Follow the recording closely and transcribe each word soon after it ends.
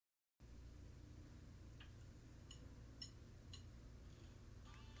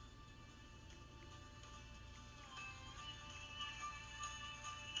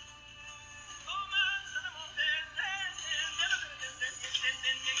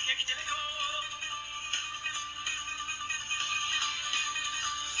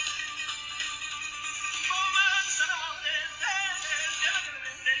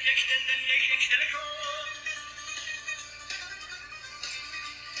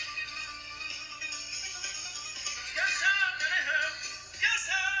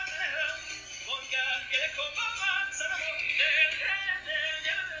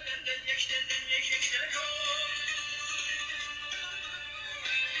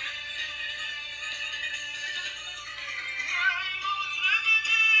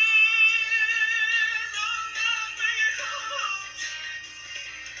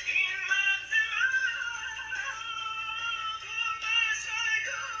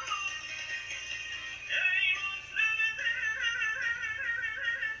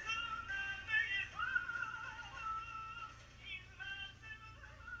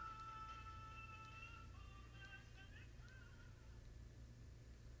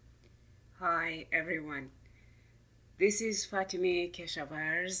Hi everyone, this is Fatime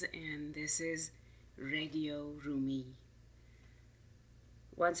Keshavars and this is Radio Rumi.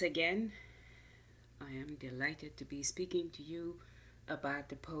 Once again, I am delighted to be speaking to you about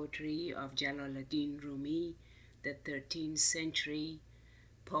the poetry of Jalaluddin Rumi, the 13th century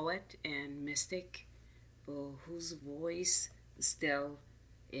poet and mystic whose voice still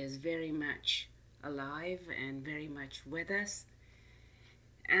is very much alive and very much with us.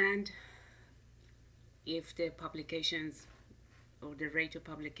 And if the publications or the rate of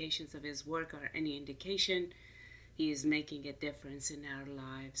publications of his work are any indication, he is making a difference in our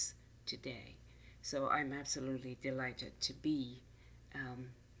lives today. So I'm absolutely delighted to be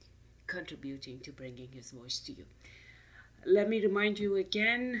contributing to bringing his voice to you. Let me remind you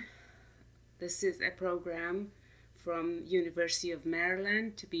again, this is a program from University of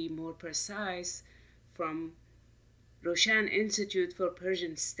Maryland, to be more precise, from Roshan Institute for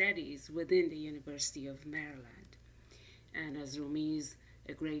Persian Studies within the University of Maryland. And as Rumi is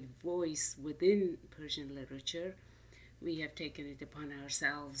a great voice within Persian literature, we have taken it upon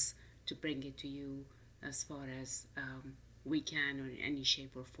ourselves to bring it to you as far as we can, or in any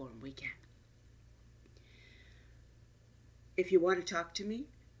shape or form we can. If you want to talk to me,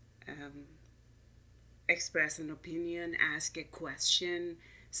 express an opinion, ask a question,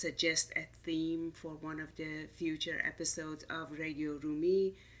 suggest a theme for one of the future episodes of Radio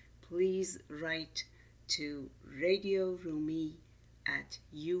Rumi, please write to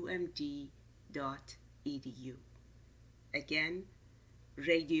radiorumi@umd.edu. Again,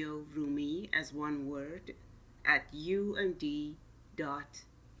 Radio Rumi as one word at umd.edu.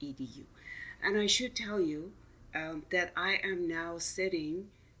 And I should tell you that I am now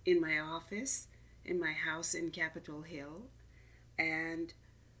sitting in my office in my house in Capitol Hill, and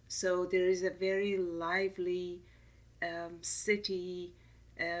so there is a very lively city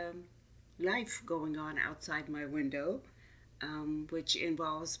life going on outside my window, which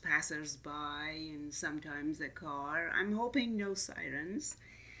involves passers-by and sometimes a car. I'm hoping no sirens.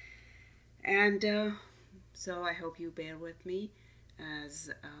 And so I hope you bear with me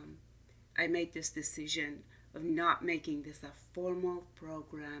as I made this decision of not making this a formal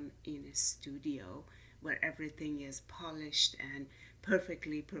program in a studio where everything is polished and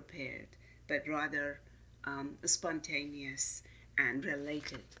perfectly prepared, but rather spontaneous and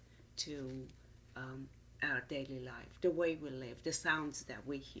related to our daily life, the way we live, the sounds that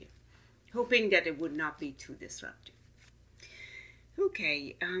we hear, hoping that it would not be too disruptive.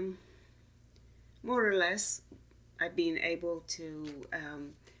 Okay, more or less, I've been able to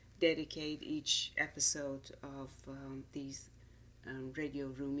dedicate each episode of these Radio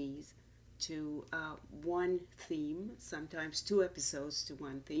Rumis to one theme, sometimes two episodes to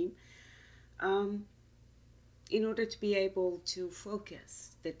one theme, in order to be able to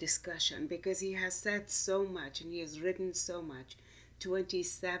focus the discussion, because he has said so much and he has written so much.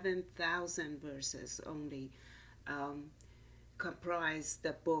 27,000 verses only comprise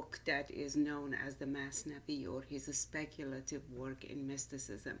the book that is known as the Masnavi, or his speculative work in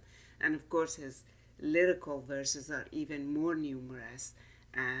mysticism. And of course his lyrical verses are even more numerous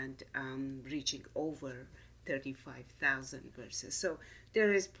and reaching over 35,000 verses. So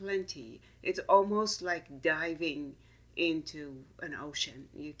there is plenty. It's almost like diving into an ocean.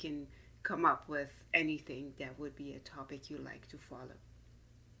 You can come up with anything that would be a topic you like to follow.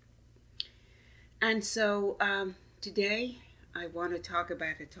 And so today I want to talk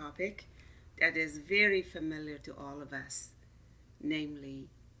about a topic that is very familiar to all of us, namely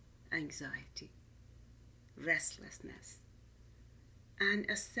anxiety, restlessness, and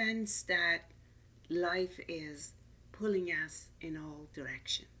a sense that life is pulling us in all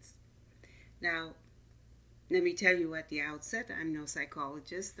directions. Now, let me tell you at the outset, I'm no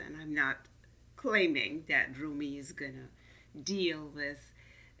psychologist, and I'm not claiming that Rumi is going to deal with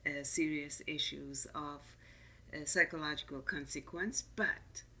serious issues of psychological consequence,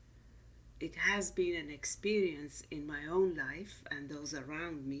 but it has been an experience in my own life and those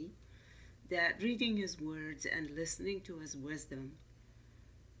around me that reading his words and listening to his wisdom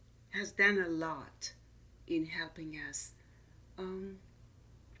has done a lot in helping us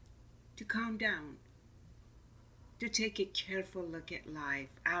to calm down, to take a careful look at life,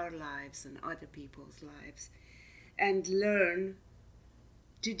 our lives and other people's lives, and learn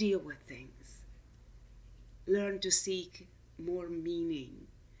to deal with things, learn to seek more meaning,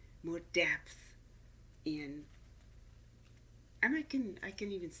 more depth in, and I can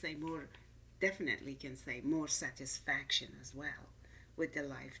even say more, definitely can say more satisfaction as well with the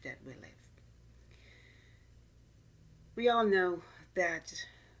life that we live. We all know that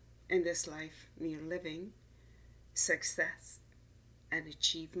in this life near living, success and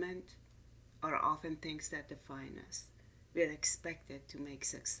achievement are often things that define us. We're expected to make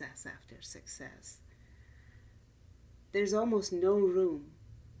success after success. There's almost no room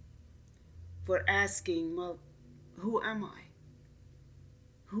for asking, well, who am I?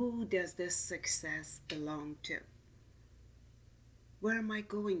 Who does this success belong to? Where am I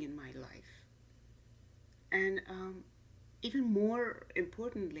going in my life? And even more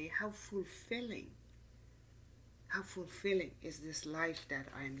importantly, how fulfilling is this life that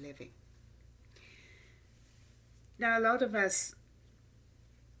I'm living? Now, a lot of us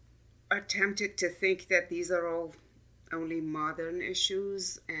are tempted to think that these are all only modern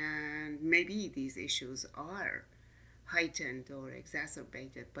issues, and maybe these issues are heightened or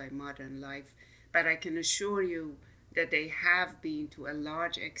exacerbated by modern life, but I can assure you that they have been to a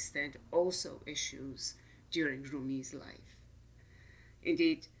large extent also issues during Rumi's life.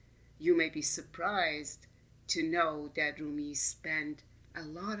 Indeed, you may be surprised to know that Rumi spent a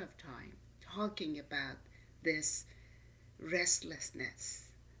lot of time talking about this restlessness,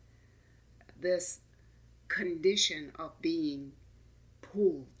 this condition of being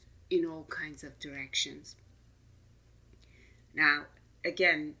pulled in all kinds of directions. Now,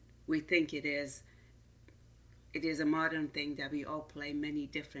 again, we think it is a modern thing that we all play many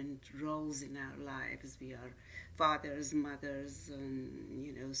different roles in our lives. We are fathers, mothers,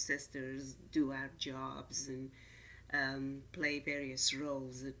 and sisters, do our jobs and play various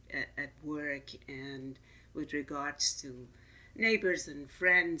roles at work and with regards to neighbors and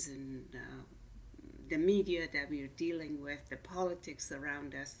friends and the media that we are dealing with, the politics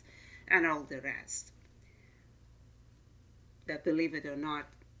around us, and all the rest. That, believe it or not,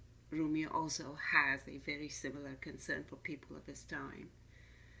 Rumi also has a very similar concern for people of his time.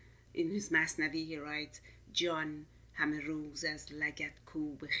 In his Masnavi he writes, جان همه روز از لگد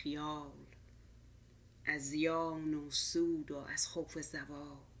کو به خیال، از زیان و سود و از خوف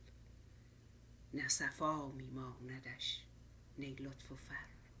زوال، نه صفا میماندش نی لطف و فر،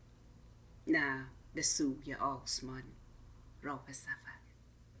 نه به سوی آسمان راه سفر.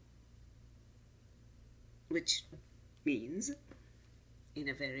 Which means, in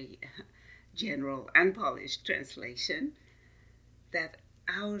a very general, unpolished translation, that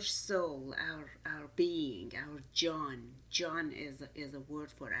our soul, our being, our John is a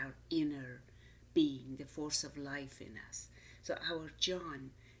word for our inner being, the force of life in us. So our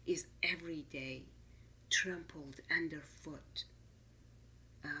John is every day trampled underfoot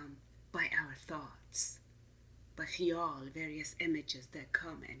by our thoughts, by khiyal, various images that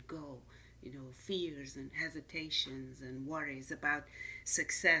come and go, fears and hesitations and worries about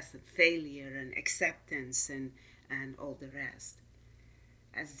success and failure and acceptance and all the rest.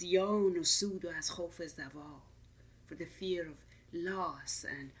 As ziyon و سود و از خوف زوال, for the fear of loss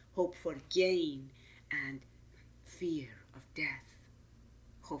and hope for gain and fear of death.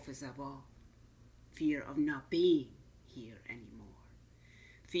 خوف زوال, fear of not being here anymore.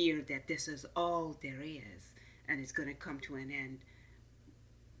 Fear that this is all there is and it's going to come to an end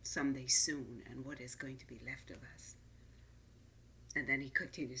someday soon, and what is going to be left of us. And then he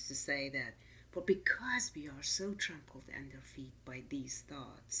continues to say that, for because we are so trampled under feet by these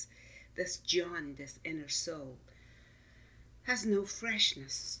thoughts, this John, this inner soul, has no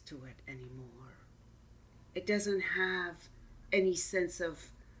freshness to it anymore. It doesn't have any sense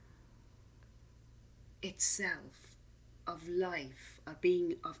of itself, of life, of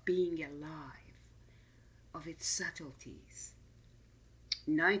being alive, of its subtleties.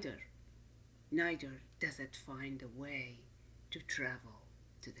 Neither does it find a way to travel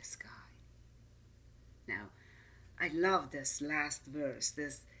to the sky. Now, I love this last verse,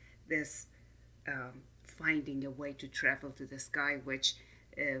 this finding a way to travel to the sky, which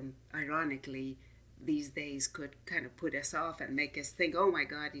ironically these days could kind of put us off and make us think, oh my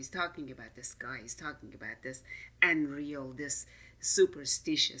God, he's talking about the sky, he's talking about this unreal, this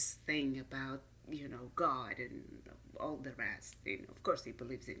superstitious thing about, God and all the rest. Of course he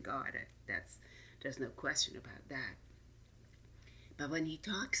believes in God, there's no question about that. But when he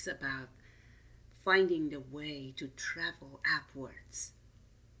talks about finding the way to travel upwards,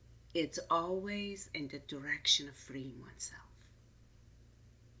 it's always in the direction of freeing oneself.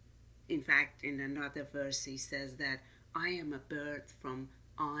 In fact, in another verse he says that I am a bird from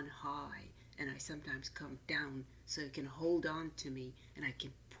on high, and I sometimes come down so you can hold on to me and I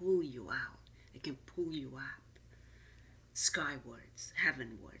can pull you out. I can pull you up. Skywards,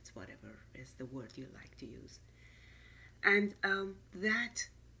 heavenwards, whatever is the word you like to use. And that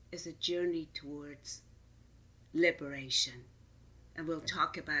is a journey towards liberation. And we'll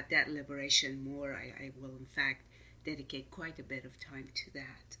talk about that liberation more. I will, in fact, dedicate quite a bit of time to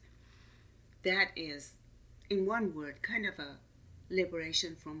that. That is, in one word, kind of a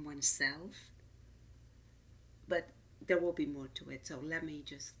liberation from oneself but there will be more to it. So let me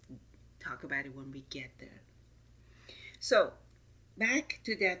just talk about it when we get there. So back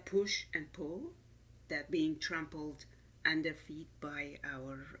to that push and pull, that being trampled under feet by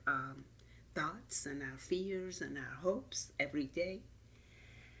our thoughts and our fears and our hopes every day.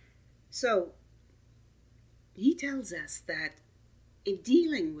 So he tells us that in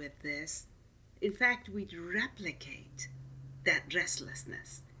dealing with this, in fact, we replicate that restlessness.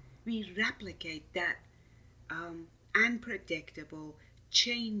 We replicate that unpredictable,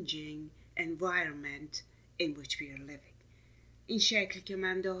 changing environment in which we are living. این شکل که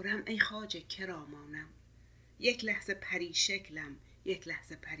من دارم ای خواجه کرامانم، یک لحظه پری شکلم، یک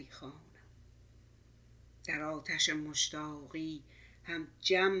لحظه پری خانم. در آتش مشتاقی هم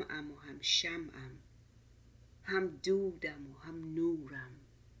جمعم و هم شمعم، هم دودم و هم نورم،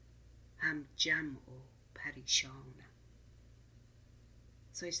 هم جمع و پریشانم.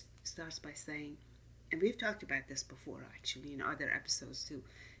 So he starts by saying, and we've talked about this before actually in other episodes too,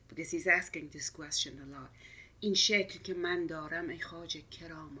 because he's asking this question a lot. این شکل که من دارم ای خواجه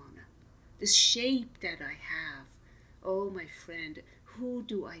کرامانم. This shape that I have, oh my friend, who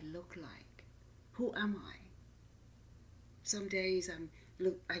do I look like? Who am I? Some days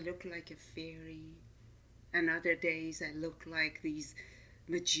I look like a fairy, and other days I look like these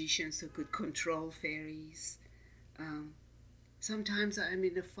magicians who could control fairies. Sometimes I'm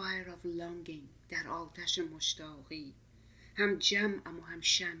in a fire of longing, در آتش مشتاقی. هم جمعم و هم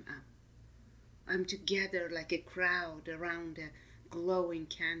شمعم. I'm together like a crowd around a glowing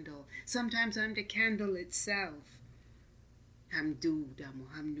candle. Sometimes I'm the candle itself. هم دودم و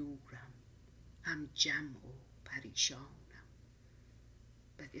هم نورم. هم جمع و پریشانم.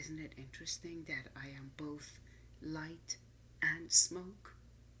 But isn't it interesting that I am both light and smoke?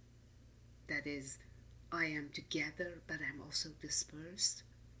 That is, I am together, but I'm also dispersed.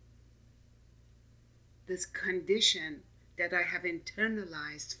 This condition that I have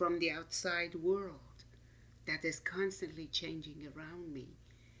internalized from the outside world, that is constantly changing around me,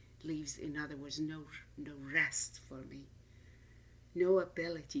 leaves, in other words, no rest for me, no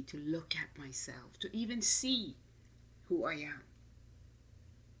ability to look at myself, to even see who I am.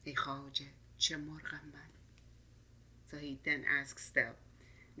 ای خواجه چه مرغم من. So he then asks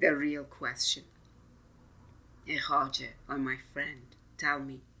the real question. ای خواجه, or my friend, tell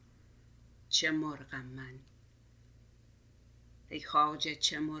me, چه مرغم من. ای خواجه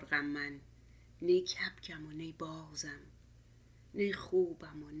چه مرغم من، نی کپکم و نی بازم، نی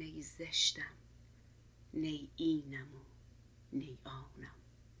خوبم و نی زشتم، نی اینم و نی آنم.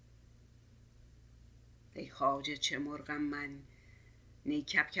 ای خواجه چه مرغم من، نی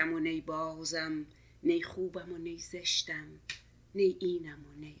کپکم و نی بازم، نی خوبم و نی زشتم، نی اینم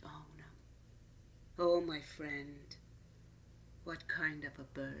و نی آنم. Oh my friend, what kind of a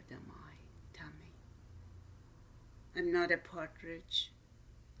bird am I? Tell me. I'm not a partridge.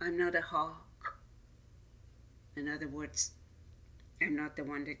 I'm not a hawk. In other words, I'm not the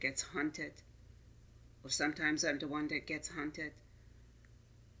one that gets hunted. Or sometimes I'm the one that gets hunted.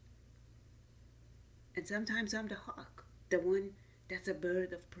 And sometimes I'm the hawk, the one that's a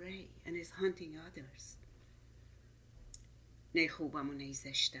bird of prey and is hunting others. Ne خوبم و ne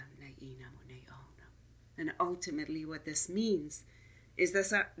زشتم, ne اینم و ne آنم. And ultimately what this means is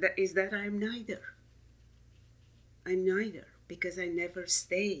that I'm neither. I'm neither, because I never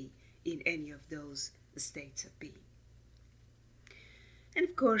stay in any of those states of being. And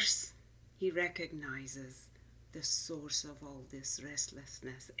of course, he recognizes the source of all this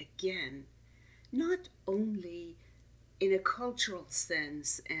restlessness again, not only in a cultural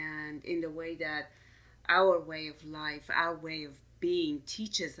sense and in the way that our way of life, our way of being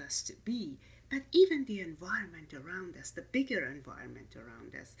teaches us to be, but even the environment around us, the bigger environment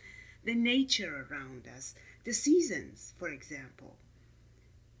around us, the nature around us, the seasons, for example.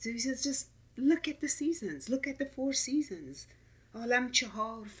 So he says, just look at the seasons, look at the 4 seasons. عالم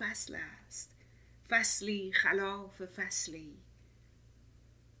 4 فصل است، فصلی خلاف فصلی.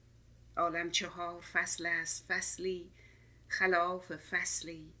 عالم 4 فصل است، فصلی خلاف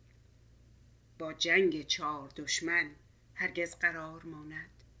فصلی. با جنگ 4 دشمن هرگز قرار ماند.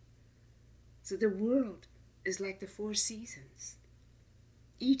 So the world is like the 4 seasons.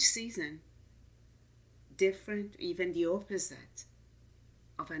 Each season different, even the opposite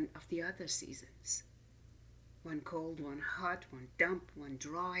of the other seasons. One cold, one hot, one damp, one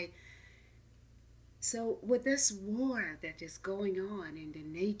dry. So with this war that is going on in the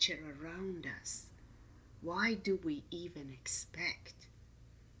nature around us, why do we even expect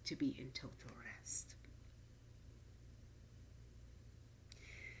to be in total rest?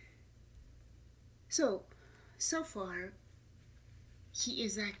 So far, he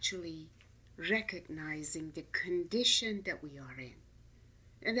is actually recognizing the condition that we are in.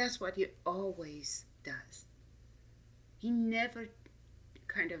 And that's what he always does. He never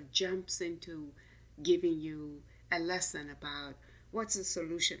kind of jumps into giving you a lesson about what's the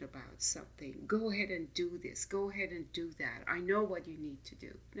solution about something. Go ahead and do this. Go ahead and do that. I know what you need to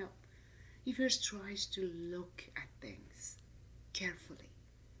do. No. He first tries to look at things carefully.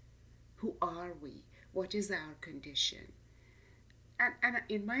 Who are we? What is our condition? And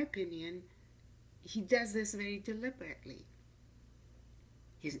in my opinion, he does this very deliberately.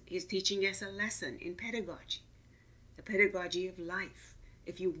 He's teaching us a lesson in pedagogy, the pedagogy of life.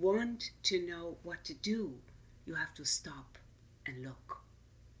 If you want to know what to do, you have to stop and look.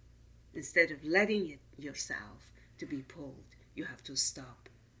 Instead of letting it yourself to be pulled, you have to stop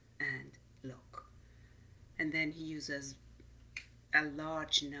and look. And then he uses a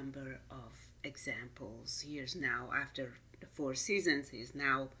large number of examples. Here's now, after the 4 seasons, he's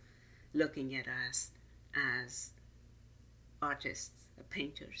now looking at us as artists,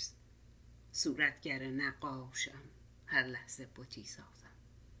 painters. صورتگر نقاشم هر لحظه بتی سازم.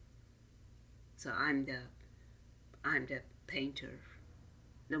 So I'm the painter,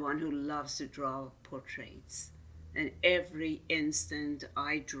 the one who loves to draw portraits. And every instant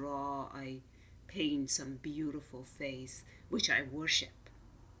I draw, I paint some beautiful face, which I worship.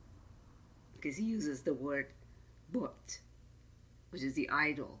 Because he uses the word But, which is the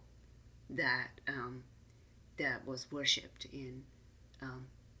idol that was worshipped in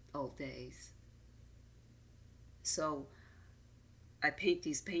old days. So I paint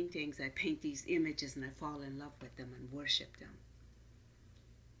these paintings, I paint these images, and I fall in love with them and worship them.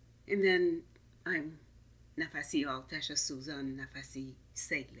 And then I'm نفسی آتش سوزان، نفسی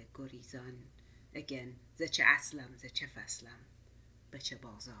سیل گریزان. Again, ز چه اصلم، ز چه فصلم، به چه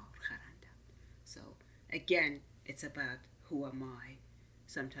بازار خرندم. So again, it's about who am I,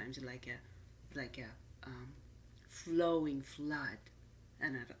 sometimes like a flowing flood,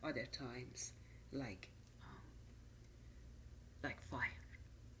 and at other times like fire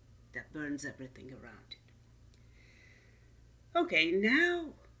that burns everything around it. Okay,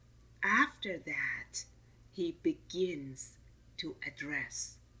 now after that, he begins to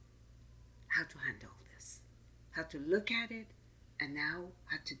address how to handle this, how to look at it, and now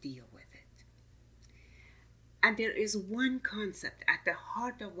how to deal with it. And there is one concept at the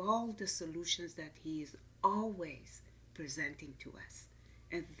heart of all the solutions that he is always presenting to us,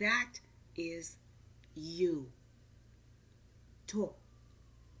 and that is you. To.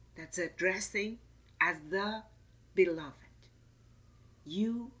 That's addressing as the beloved.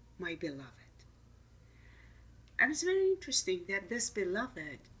 You, my beloved. And it's very interesting that this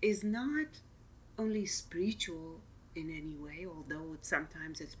beloved is not only spiritual in any way, although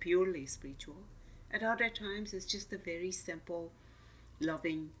sometimes it's purely spiritual. At other times it's just a very simple,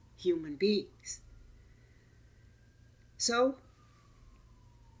 loving human beings. So,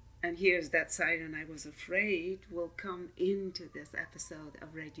 and here's that siren I was afraid will come into this episode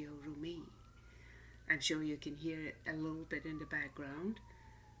of Radio Rumi. I'm sure you can hear it a little bit in the background,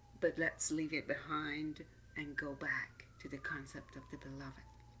 but let's leave it behind and go back to the concept of the beloved.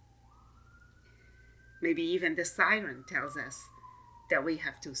 Maybe even the siren tells us that we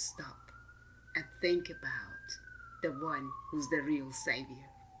have to stop and think about the one who's the real savior.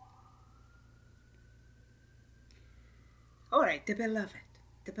 All right, the beloved.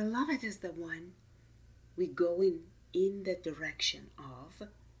 The beloved is the one we go in the direction of,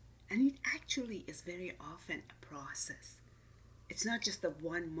 and it actually is very often a process. It's not just a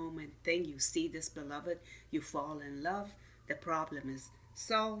one moment thing. You see this beloved, you fall in love, the problem is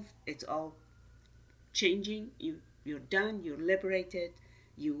solved, it's all changing, you're done, you're liberated,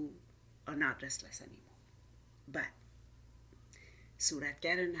 you are not restless anymore. But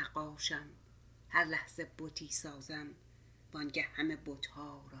صورتگر نقاشم هر لحظه بتی سازم وانگه همه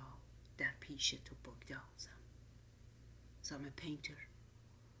بت‌ها را در پیش تو بگدازم. So I'm a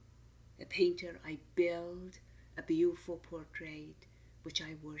painter. I build a beautiful portrait which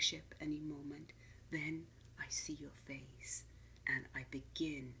I worship any moment. Then I see your face and I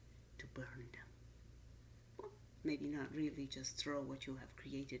begin to burn them. Well, maybe not really just throw what you have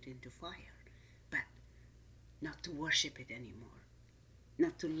created into fire, but not to worship it anymore,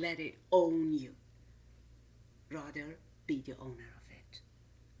 not to let it own you. Rather, be the owner of it.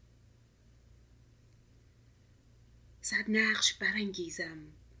 صد نقش برانگیزم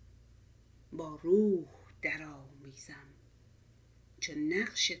با روح درآمیزم چو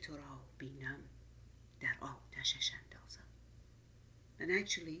نقش تو را بینم در آتشش اندازم. And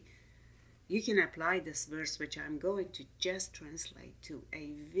actually, you can apply this verse, which I'm going to just translate, to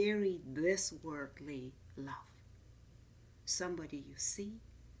a very this worldly love. Somebody you see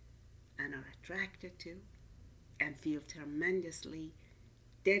and are attracted to and feel tremendously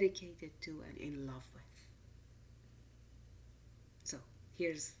dedicated to and in love with. So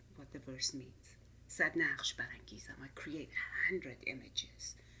here's what the verse means. Sad naqsh barangizam, I create 100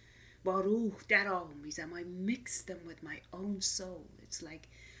 images. Ba ruh daromizam, I mix them with my own soul. It's like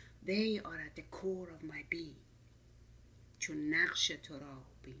they are at the core of my being. Chun naqsh Torah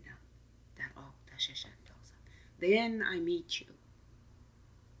bina, dar aatash andazam. Then I meet you,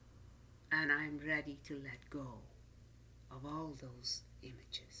 and I'm ready to let go of all those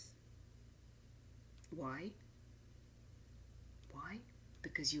images. Why? Why?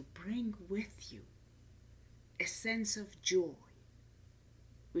 Because you bring with you a sense of joy,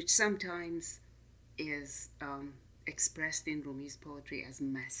 which sometimes is expressed in Rumi's poetry as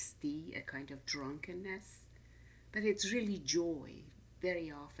masti, a kind of drunkenness, but it's really joy.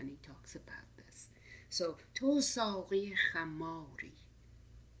 Very often he talks about this. So, to saqi khamari,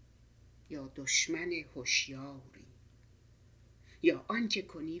 ya dushman hoshyari, ya anche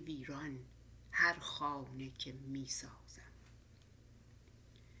koni viran har khane ke misazam.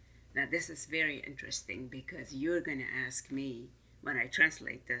 Now this is very interesting because you're going to ask me, when I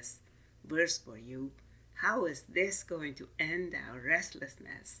translate this verse for you, how is this going to end our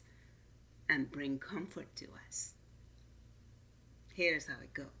restlessness and bring comfort to us? Here's how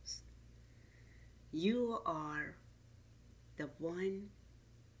it goes. You are the one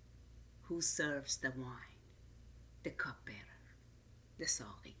who serves the wine, the cupbearer, the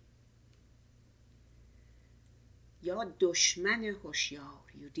saqi. Ya dushman hoshyar,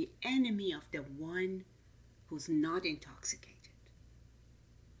 you're the enemy of the one who's not intoxicated.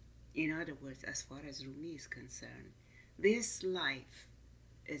 In other words, as far as Rumi is concerned, this life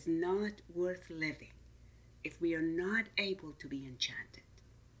is not worth living if we are not able to be enchanted,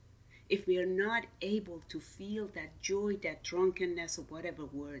 if we are not able to feel that joy, that drunkenness, or whatever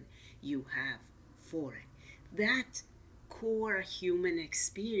word you have for it. That core human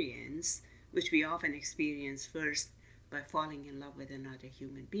experience, which we often experience first by falling in love with another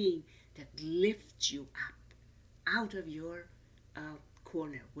human being, that lifts you up out of your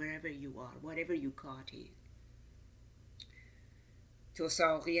corner, wherever you are, whatever you caught in. To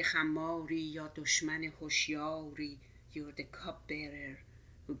saqi khamari ya dushman hoshyari, you're the cupbearer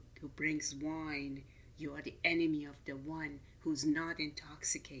who brings wine. You are the enemy of the one who's not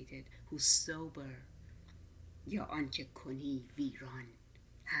intoxicated, who's sober. Ya anche koni viran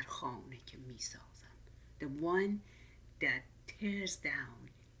har khane ke misazam, the one that tears down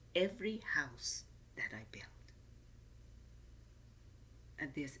every house that I built.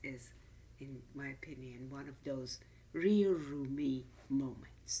 And this is, in my opinion, one of those real Rumi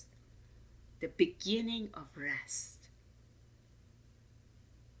moments. The beginning of rest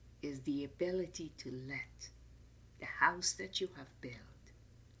is the ability to let the house that you have built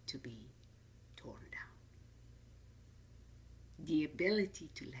to be torn down. The ability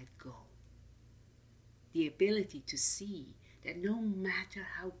to let go. The ability to see that no matter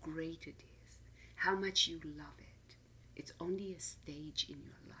how great it is, how much you love it, it's only a stage in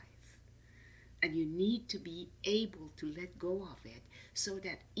your life. And you need to be able to let go of it so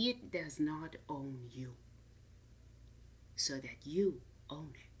that it does not own you. So that you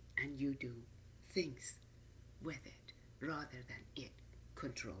own it and you do things with it rather than it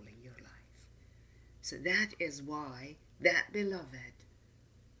controlling your life. So that is why that beloved,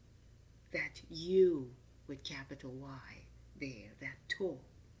 that you with capital Y there, that to,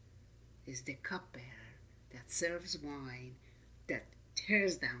 is the cupbearer that serves wine, that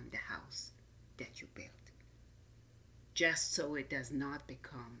tears down the house that you built, just so it does not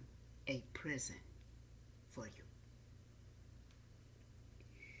become a prison for you.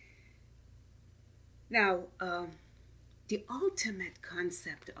 Now, the ultimate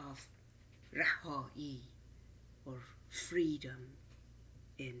concept of rahai, or freedom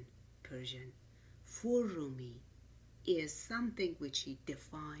in Persian, for Rumi, is something which he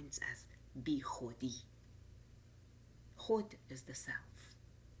defines as bi khodi. Khod is the self.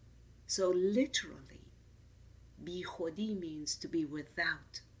 So literally, bi khodi means to be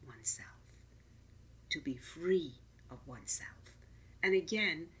without oneself, to be free of oneself. And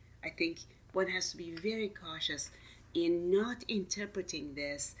again, I think one has to be very cautious in not interpreting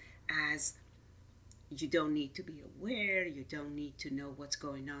this as you don't need to be aware, you don't need to know what's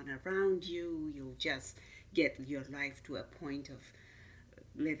going on around you, you'll just get your life to a point of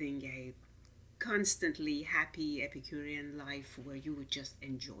living a constantly happy Epicurean life where you would just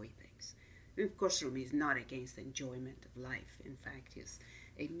enjoy things. And of course, Rumi is not against enjoyment of life. In fact, he's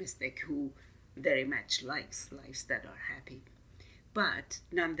a mystic who very much likes lives that are happy. But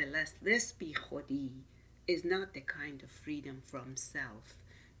nonetheless, this bi khodi is not the kind of freedom from self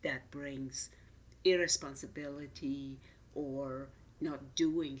that brings irresponsibility or not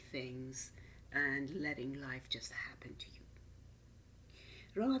doing things and letting life just happen to you.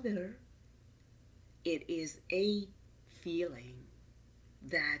 Rather, it is a feeling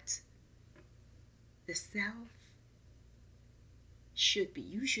that the self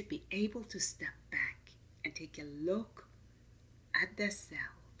you should be able to step back and take a look at the self.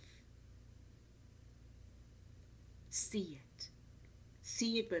 See it.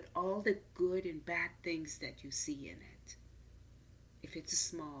 See it with all the good and bad things that you see in it. If it's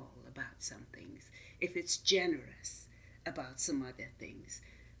small about some things, if it's generous about some other things,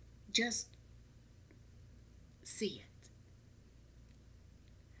 just see it.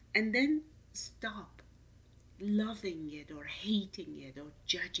 And then stop loving it or hating it or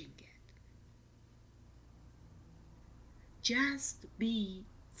judging it. Just be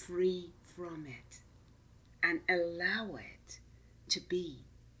free from it and allow it to be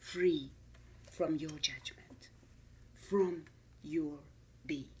free from your judgment, from your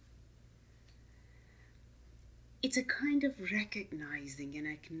being. It's a kind of recognizing and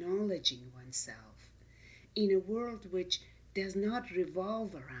acknowledging oneself in a world which does not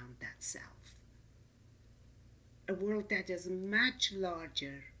revolve around that self. A world that is much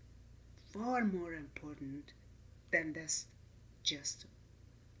larger, far more important than this just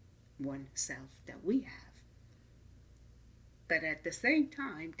one self that we have. But at the same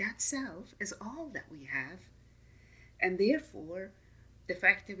time, that self is all that we have. And therefore, the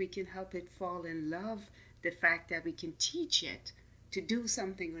fact that we can help it fall in love, the fact that we can teach it to do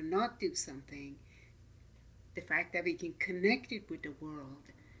something or not do something, the fact that we can connect it with the world,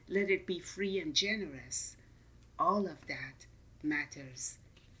 let it be free and generous, all of that matters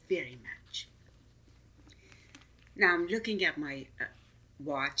very much. Now I'm looking at my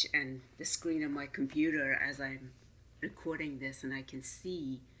watch and the screen of my computer as I'm recording this, and I can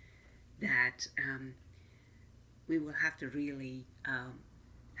see that we will have to really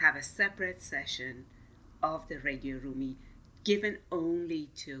have a separate session of the Radio Rumi given only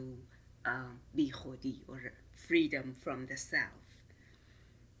to Bi Khodi, or freedom from the self,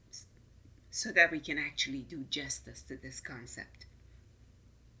 so that we can actually do justice to this concept.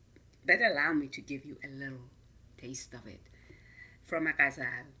 But allow me to give you a little taste of it from a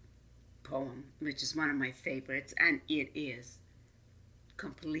ghazal poem, which is one of my favorites, and it is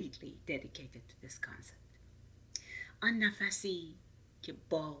completely dedicated to this concept. آن نفسی که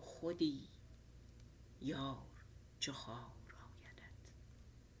با خودی یار چو خار آیدت،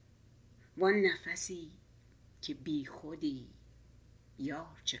 وان نفسی که بی خودی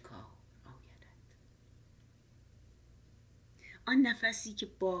یار چه کار آیدت. آن نفسی که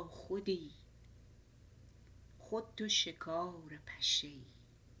با خودی خود تو شکار پشه‌ای،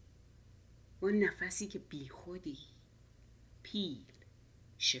 وان نفسی که بی خودی پیل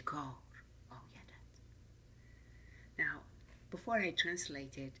شکار آیدت. Now, before I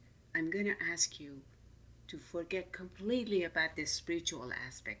translate it, I'm going to ask you to forget completely about the spiritual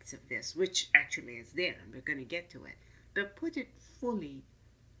aspects of this, which actually is there, and we're going to get to it, but put it fully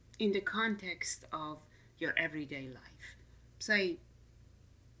in the context of your everyday life. Say,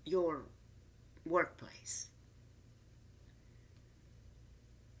 your workplace.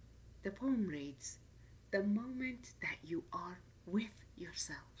 The poem reads, the moment that you are with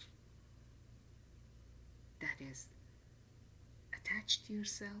yourself, that is, attached to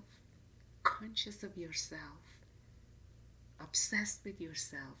yourself, conscious of yourself, obsessed with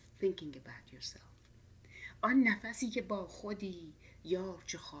yourself, thinking about yourself. آن نفسی که با خودی یار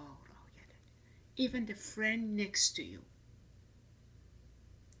چه خار آیدت. Even the friend next to you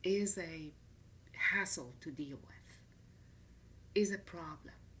is a hassle to deal with, is a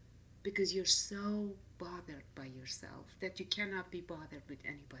problem, because you're so bothered by yourself that you cannot be bothered with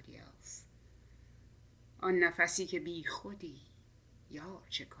anybody else. آن نفسی که بی خودی یار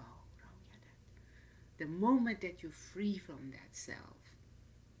چه کار آیدت. The moment that you're free from that self,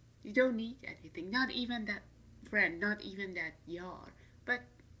 you don't need anything, not even that friend, not even that yar, but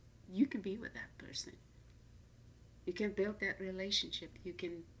you can be with that person. You can build that relationship, you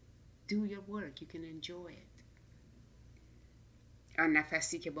can do your work, you can enjoy it. آن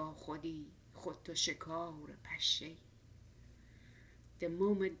نفسی که با خودی خود تو شکار پشه‌ای. The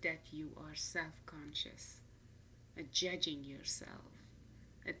moment that you are self-conscious, judging yourself,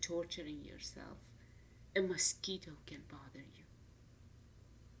 torturing yourself, a mosquito can bother you.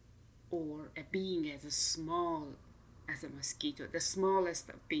 Or a being as small as a mosquito, the smallest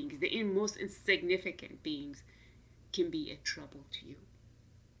of beings, the most insignificant beings, can be a trouble to you.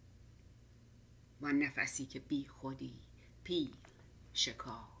 وان نفسی که بی خودی پیل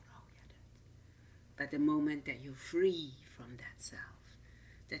شکار آیدت. But the moment that you're free from that self,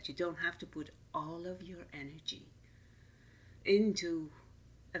 that you don't have to put all of your energy into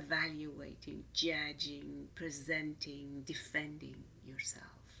evaluating, judging, presenting, defending yourself.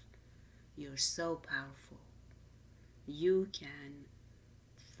 You're so powerful. You can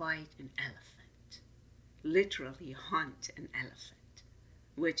fight an elephant, literally hunt an elephant,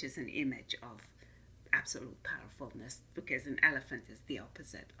 which is an image of absolute powerfulness, because an elephant is the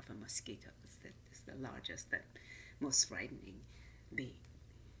opposite of a mosquito. It's the largest and most frightening being.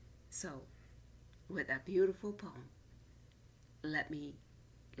 So, with that beautiful poem, let me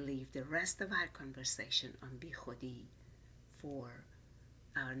leave the rest of our conversation on Bikhodi for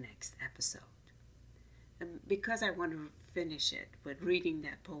our next episode. And because I want to finish it with reading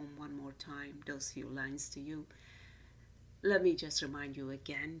that poem one more time, those few lines to you, let me just remind you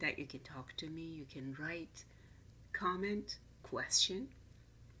again that you can talk to me. You can write, comment, question,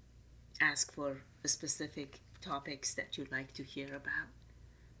 ask for the specific topics that you'd like to hear about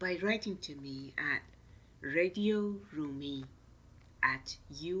by writing to me at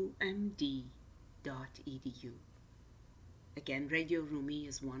radiorumi@umd.edu. Again, Radio Rumi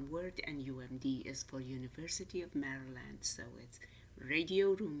is one word, and UMD is for University of Maryland. So it's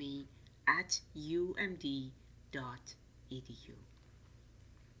radiorumi@umd.edu.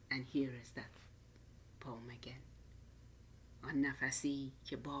 And here is that poem again. آن نفسی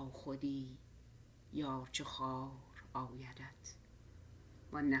که با خودی یا چه خار آیدت،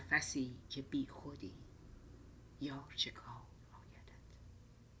 و آن نفسی که بی خودی یا چه کار آیدت.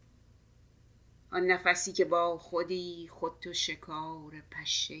 آن نفسی که با خودی خود تو شکار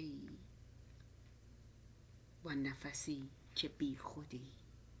پشه‌ای، و آن نفسی که بی خودی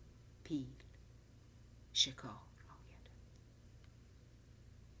پیل شکار آیدت.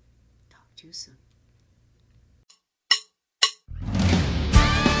 Talk to you soon.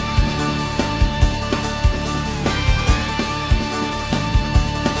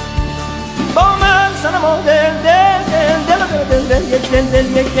 با من صنما دل دل دل دل دل دل یک دل دل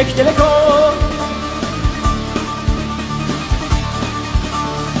یک دل کن.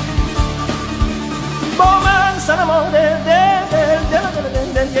 با من صنما دل دل دل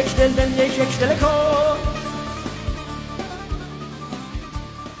دل دل یک دل دل یک دل کن.